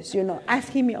 hours,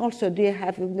 asking me also, do you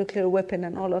have a nuclear weapon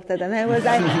and all of that? And I was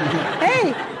like,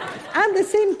 hey, I'm the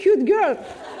same cute girl.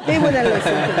 They wouldn't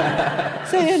listen to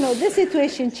me. So, the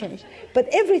situation changed. But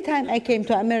every time I came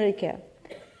to America,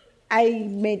 I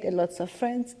made lots of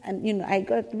friends, and, I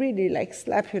got really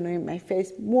slapped, in my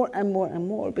face more and more and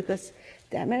more, because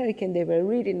the American, they were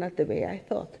really not the way I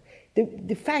thought.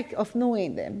 The fact of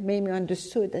knowing them made me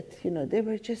understood that, they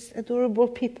were just adorable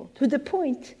people, to the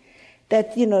point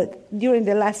that, during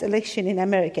the last election in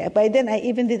America, by then I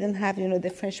even didn't have, the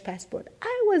French passport.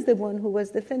 I was the one who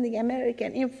was defending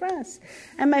American in France.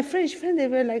 And my French friends, they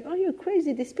were like, are you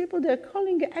crazy? These people, they're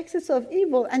calling you axis of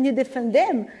evil, and you defend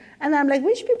them. And I'm like,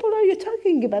 which people are you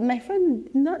talking about? My friend,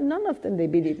 none of them, they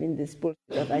believe in this bullshit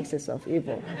of axis of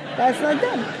evil. That's not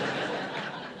them.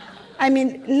 I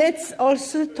mean, let's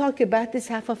also talk about this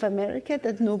half of America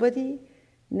that nobody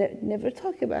never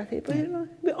talk about it. But,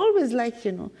 we always like,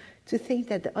 to think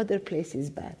that the other place is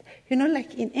bad.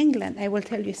 Like in England, I will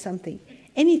tell you something.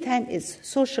 Anytime it's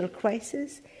social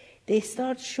crisis, they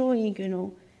start showing,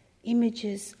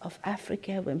 images of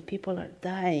Africa when people are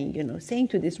dying, saying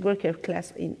to this worker class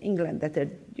in England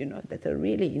that are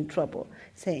really in trouble,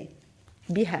 saying,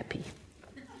 be happy.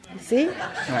 See?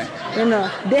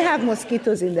 Right. They have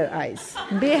mosquitoes in their eyes.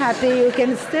 Be happy, you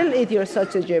can still eat your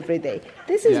sausage every day.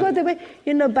 This is what the way,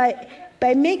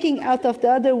 by making out of the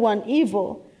other one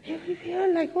evil, we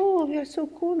are like, oh, we are so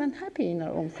cool and happy in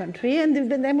our own country, and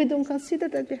then we don't consider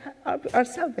that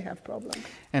ourselves we have problems.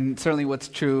 And certainly what's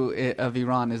true of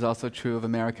Iran is also true of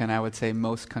America, and I would say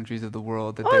most countries of the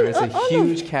world, that there is a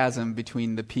huge chasm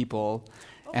between the people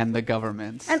and the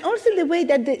governments. And also the way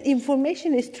that the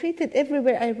information is treated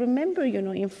everywhere. I remember,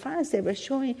 in France, they were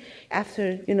showing,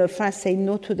 after, France said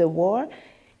no to the war,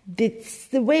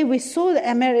 the way we saw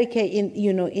America in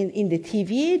the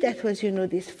TV, that was,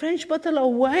 this French bottle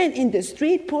of wine in the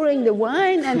street, pouring the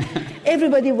wine, and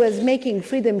everybody was making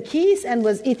freedom kiss and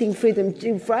was eating freedom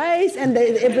fries and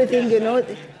everything,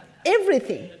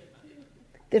 everything.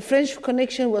 The French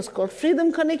connection was called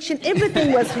Freedom Connection.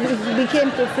 Everything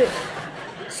became to free.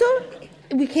 So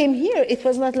we came here. It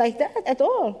was not like that at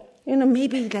all.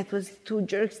 Maybe that was two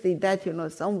jerks did that,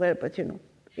 somewhere, but,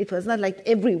 it was not like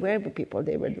everywhere people,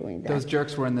 they were doing that. Those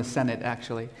jerks were in the Senate,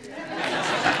 actually.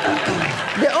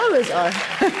 They always are.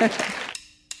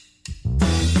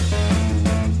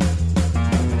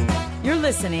 You're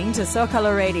listening to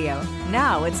Zócalo Radio.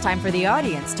 Now it's time for the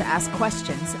audience to ask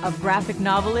questions of graphic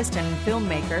novelist and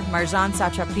filmmaker Marjane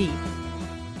Satrapi.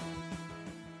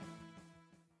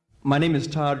 My name is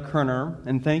Todd Kerner,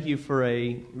 and thank you for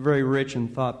a very rich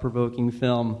and thought-provoking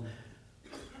film.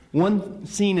 One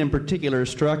scene in particular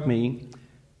struck me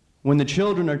when the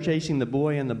children are chasing the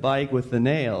boy on the bike with the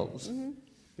nails. Mm-hmm.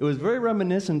 It was very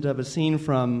reminiscent of a scene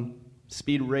from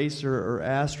Speed Racer or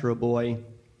Astro Boy.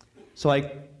 So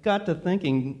I got to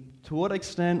thinking, to what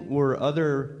extent were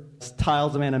other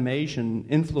styles of animation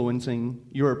influencing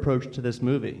your approach to this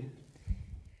movie?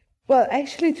 Well,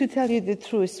 actually, to tell you the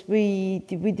truth, we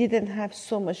didn't have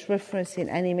so much reference in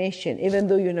animation, even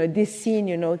though, this scene,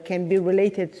 can be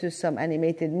related to some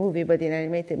animated movie, but in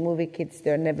animated movie, kids,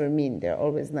 they're never mean, they're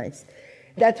always nice.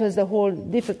 That was the whole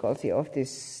difficulty of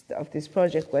this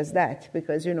project, was that,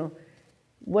 because,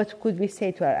 what could we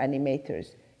say to our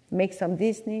animators? Make some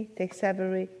Disney, Tex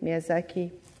Avery,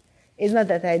 Miyazaki. It's not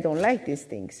that I don't like these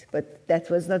things, but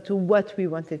that was not to what we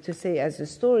wanted to say as a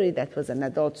story. That was an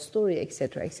adult story,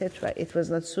 etc., etc. It was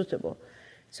not suitable.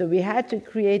 So we had to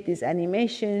create this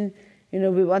animation.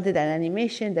 We wanted an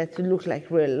animation that looked like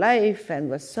real life and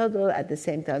was subtle, at the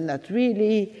same time not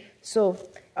really. So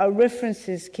our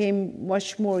references came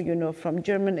much more, from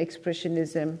German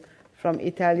Expressionism, from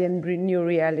Italian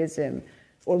Neorealism,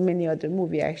 or many other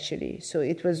movies, actually. So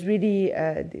it was really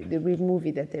the real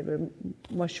movie that they were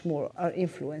much more our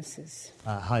influences.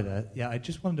 Hi there. Yeah, I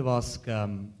just wanted to ask,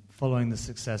 following the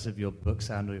success of your books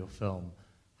and or your film,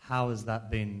 how has that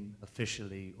been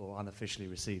officially or unofficially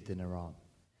received in Iran?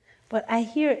 But I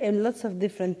hear lots of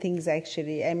different things,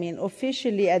 actually. I mean,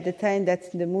 officially, at the time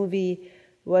that the movie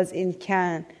was in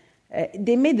Cannes,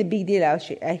 they made a big deal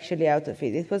actually out of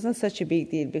it. It wasn't such a big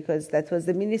deal because that was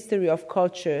the Ministry of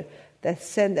Culture that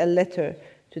sent a letter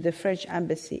to the French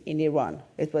embassy in Iran.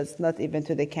 It was not even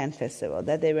to the Cannes Festival,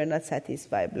 that they were not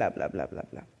satisfied, blah, blah, blah, blah,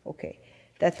 blah. Okay,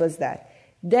 that was that.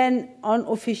 Then,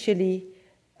 unofficially,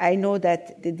 I know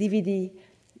that the DVD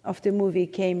of the movie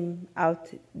came out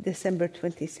December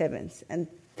 27th. And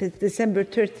December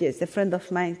 30th, a friend of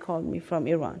mine called me from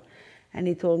Iran. And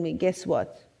he told me, guess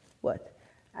what? What?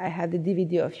 I have the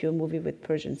DVD of your movie with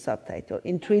Persian subtitle.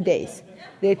 In 3 days,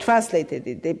 they translated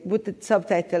it. They put the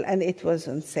subtitle, and it was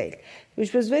on sale,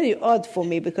 which was very odd for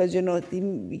me because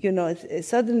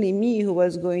suddenly me, who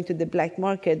was going to the black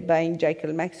market buying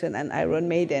Jekyll Maxon and Iron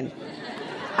Maiden,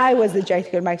 I was the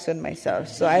Jekyll Maxon myself,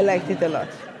 so I liked it a lot.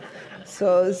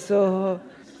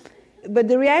 But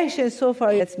the reaction so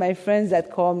far, it's my friends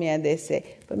that call me and they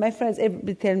say, but my friends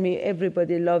tell me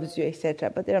everybody loves you,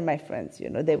 etc. But they're my friends,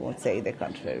 they won't say the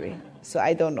contrary. So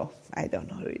I don't know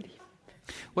really.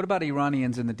 What about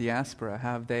Iranians in the diaspora?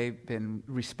 Have they been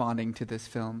responding to this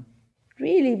film?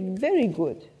 Really, very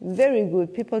good, very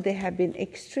good. People, they have been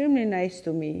extremely nice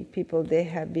to me. People, they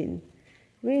have been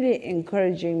really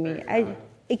encouraging me. I'm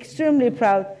extremely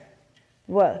proud.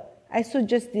 Well, I saw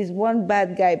just this one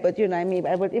bad guy, but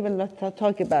I would even not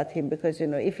talk about him because,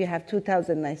 if you have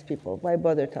 2,000 nice people, why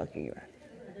bother talking about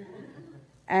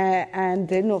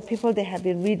it? People, they have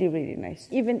been really, really nice.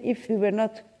 Even if we were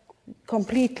not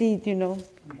completely,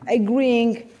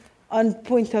 agreeing on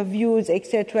point of views,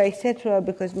 etc.,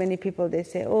 because many people, they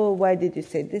say, oh, why did you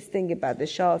say this thing about the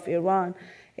Shah of Iran,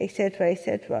 etc.,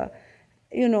 etc.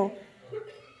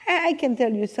 I can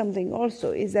tell you something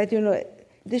also, is that,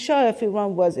 the Shah of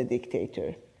Iran was a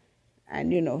dictator,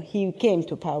 and he came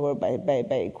to power by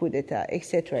coup d'etat,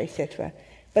 etc., etc.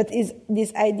 But is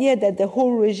this idea that the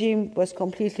whole regime was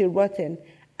completely rotten,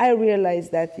 I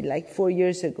realized that like 4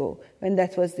 years ago, when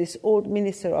that was this old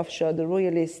minister of Shah, the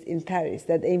royalist in Paris,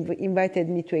 that invited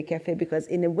me to a cafe because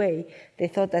in a way they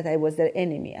thought that I was their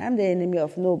enemy. I'm the enemy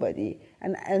of nobody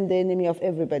and the enemy of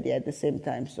everybody at the same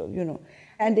time. So,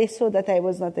 and they saw that I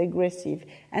was not aggressive.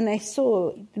 And I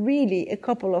saw really a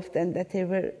couple of them that they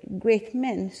were great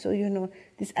men. So,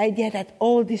 this idea that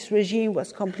all this regime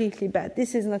was completely bad,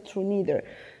 this is not true neither.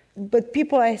 But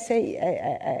people, I say,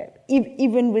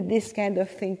 even with this kind of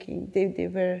thinking, they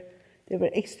were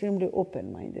extremely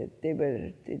open-minded. They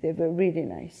were really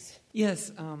nice.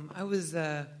 Yes, I was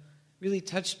really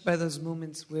touched by those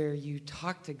moments where you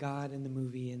talked to God in the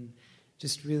movie, and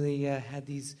just really had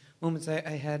these moments.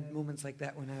 I had moments like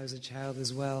that when I was a child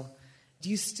as well. Do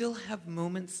you still have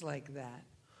moments like that?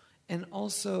 And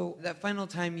also, that final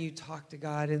time you talked to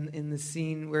God in the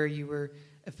scene where you were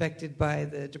affected by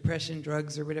the depression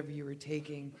drugs or whatever you were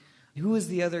taking, who was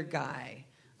the other guy?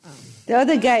 The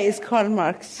other guy is Karl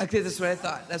Marx. Okay, that's what I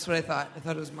thought. I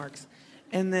thought it was Marx.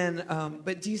 And then,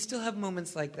 but do you still have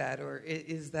moments like that, or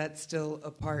is that still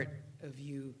a part of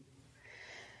you?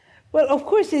 Well, of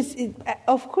course,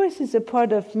 it's a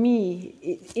part of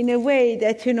me in a way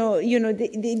that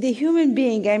the human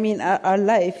being. I mean, our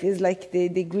life is like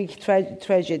the Greek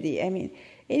tragedy. I mean,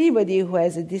 anybody who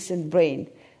has a decent brain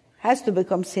has to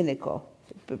become cynical,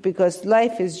 because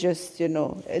life is just,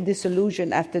 a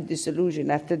disillusion after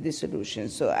disillusion after disillusion.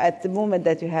 So at the moment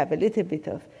that you have a little bit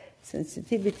of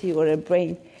sensitivity or a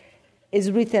brain, it's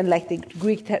written like the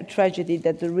Greek tragedy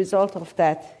that the result of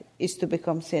that is to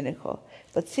become cynical.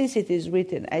 But since it is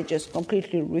written, I just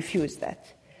completely refuse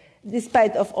that.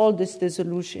 Despite of all this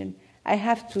disillusion, I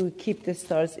have to keep the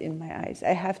stars in my eyes.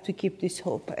 I have to keep this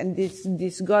hope and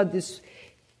this God, this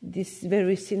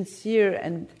very sincere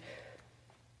and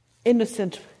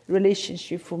innocent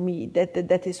relationship for me.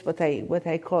 That is what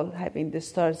I call having the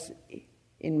stars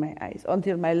in my eyes.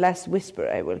 Until my last whisper,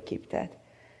 I will keep that.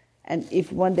 And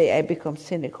if one day I become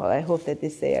cynical, I hope that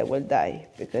this day I will die,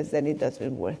 because then it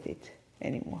doesn't worth it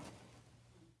anymore.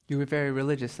 You were very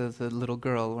religious as a little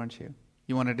girl, weren't you?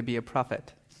 You wanted to be a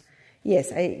prophet. Yes,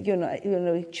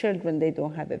 children, they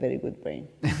don't have a very good brain.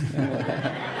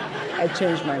 I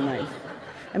changed my mind.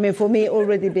 I mean, for me,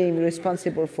 already being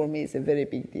responsible for me is a very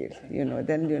big deal.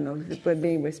 Then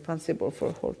being responsible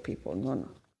for whole people, no.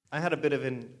 I had a bit of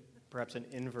perhaps an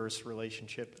inverse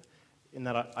relationship, in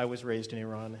that I was raised in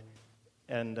Iran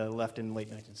and left in late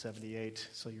 1978.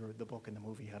 So the book and the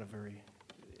movie had a very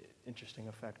interesting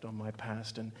effect on my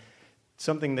past. And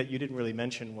something that you didn't really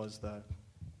mention was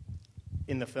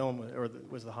in the film,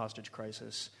 was the hostage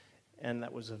crisis. And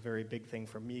that was a very big thing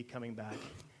for me, coming back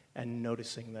and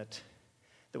noticing that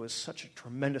there was such a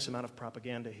tremendous amount of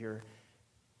propaganda here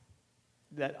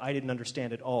that I didn't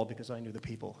understand at all, because I knew the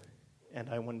people. And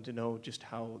I wanted to know just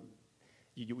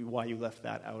why you left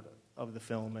that out of the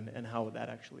film, and how that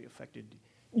actually affected you.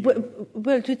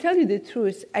 Well, to tell you the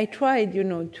truth, I tried,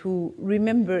 to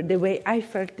remember the way I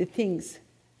felt the things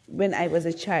when I was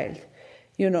a child,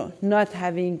 not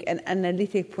having an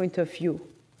analytic point of view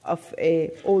of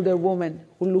an older woman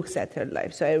who looks at her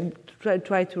life. So I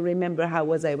tried to remember how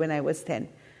was I when I was 10.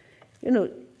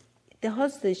 The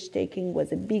hostage-taking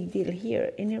was a big deal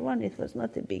here. In Iran, it was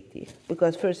not a big deal,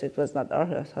 because first, it was not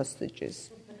our hostages,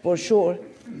 for sure,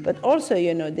 but also,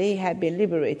 they had been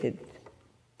liberated,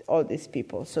 all these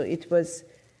people. So it was,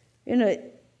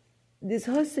 this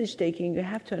hostage-taking, you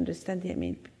have to understand, I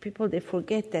mean, people, they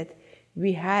forget that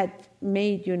we had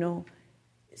made,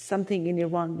 something in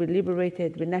Iran. We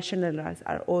liberated, we nationalized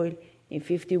our oil in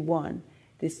 1951.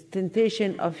 This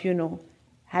temptation of,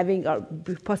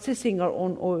 possessing our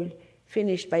own oil,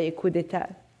 finished by a coup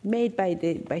d'etat made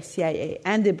by CIA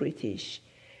and the British.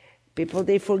 People,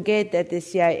 they forget that the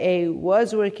CIA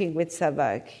was working with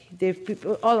Savak.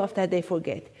 All of that they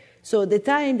forget. So the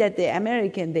time that the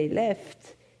American, they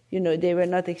left, they were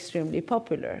not extremely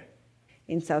popular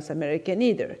in South America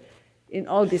either. In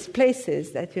all these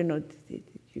places that,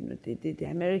 the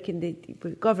American the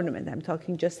government, I'm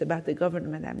talking just about the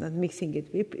government, I'm not mixing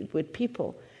it with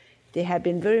people, they have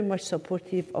been very much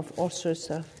supportive of all sorts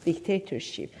of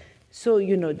dictatorship. So,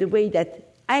 the way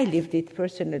that I lived it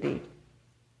personally,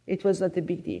 it was not a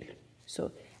big deal.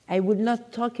 So I would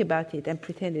not talk about it and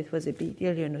pretend it was a big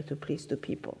deal, to please the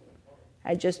people.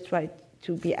 I just tried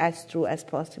to be as true as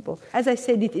possible. As I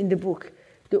said it in the book,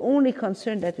 the only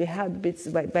concern that we had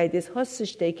by this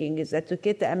hostage-taking is that to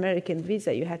get the American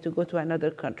visa, you had to go to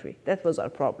another country. That was our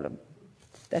problem.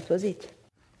 That was it.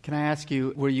 Can I ask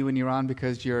you, were you in Iran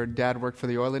because your dad worked for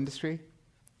the oil industry?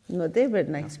 No, they were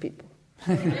nice people.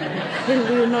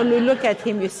 You look at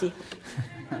him, you see.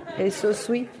 He's so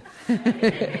sweet.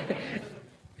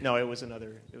 No, it was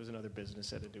another business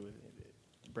that had to do with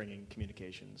bringing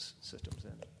communications systems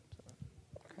in.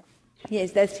 So.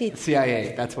 Yes, that's it.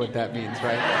 CIA, that's what that means,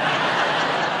 right?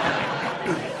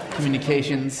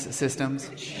 Communications systems.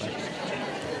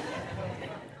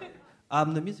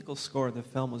 The musical score of the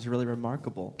film was really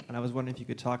remarkable, and I was wondering if you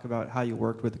could talk about how you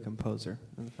worked with the composer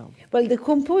in the film. Well, the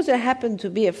composer happened to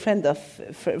be a friend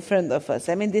of us.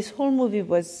 I mean, this whole movie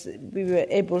we were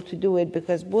able to do it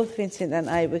because both Vincent and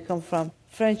I, we come from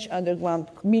French underground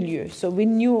milieu, so we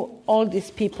knew all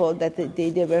these people that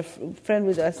they were friends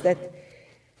with us that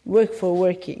work for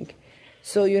working.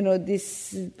 So,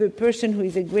 this person who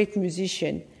is a great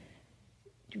musician,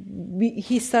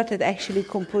 he started actually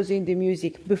composing the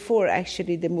music before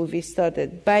actually the movie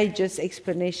started by just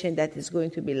explanation that it's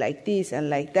going to be like this and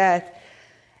like that.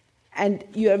 And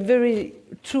you are very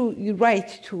true, you're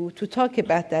right to talk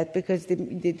about that because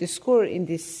the score in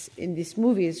this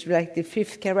movie is like the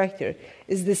fifth character,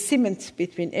 is the cement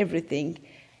between everything,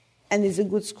 and it's a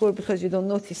good score because you don't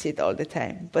notice it all the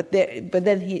time. But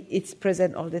then it's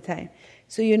present all the time.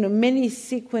 So many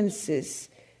sequences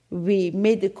we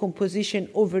made the composition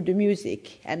over the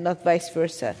music and not vice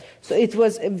versa. So it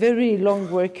was a very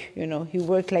long work, He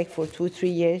worked like for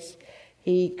 2-3 years.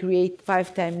 He created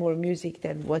 5 times more music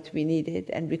than what we needed,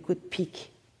 and we could pick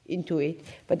into it.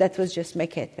 But that was just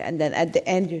maquette. And then at the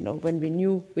end, when we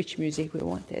knew which music we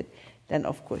wanted, then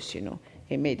of course,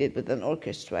 he made it with an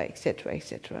orchestra, etc.,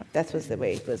 etc. That was the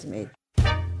way it was made.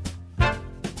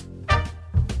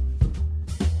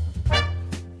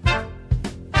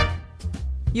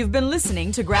 You've been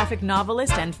listening to graphic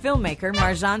novelist and filmmaker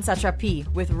Marjane Satrapi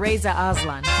with Reza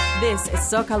Aslan. This is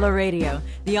Zócalo Radio,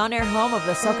 the on-air home of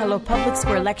the Zócalo Public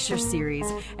Square Lecture Series,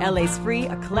 LA's free,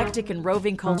 eclectic, and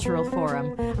roving cultural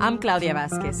forum. I'm Claudia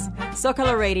Vasquez.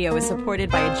 Zócalo Radio is supported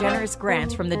by a generous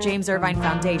grant from the James Irvine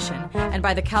Foundation and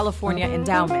by the California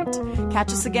Endowment.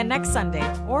 Catch us again next Sunday,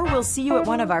 or we'll see you at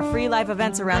one of our free live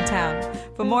events around town.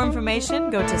 For more information,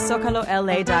 go to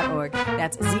zocalola.org.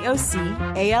 That's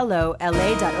ZOCALOLA.org.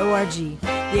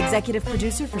 The executive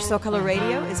producer for Zócalo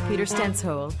Radio is Peter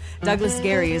Stenshoel. Douglas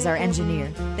Gary is our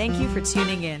engineer. Thank you for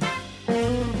tuning in.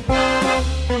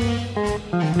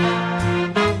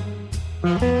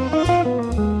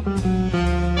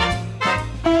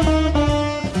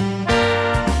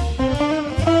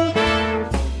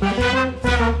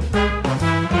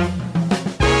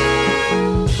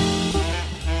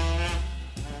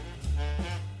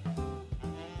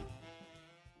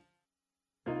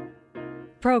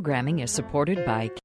 Programming is supported by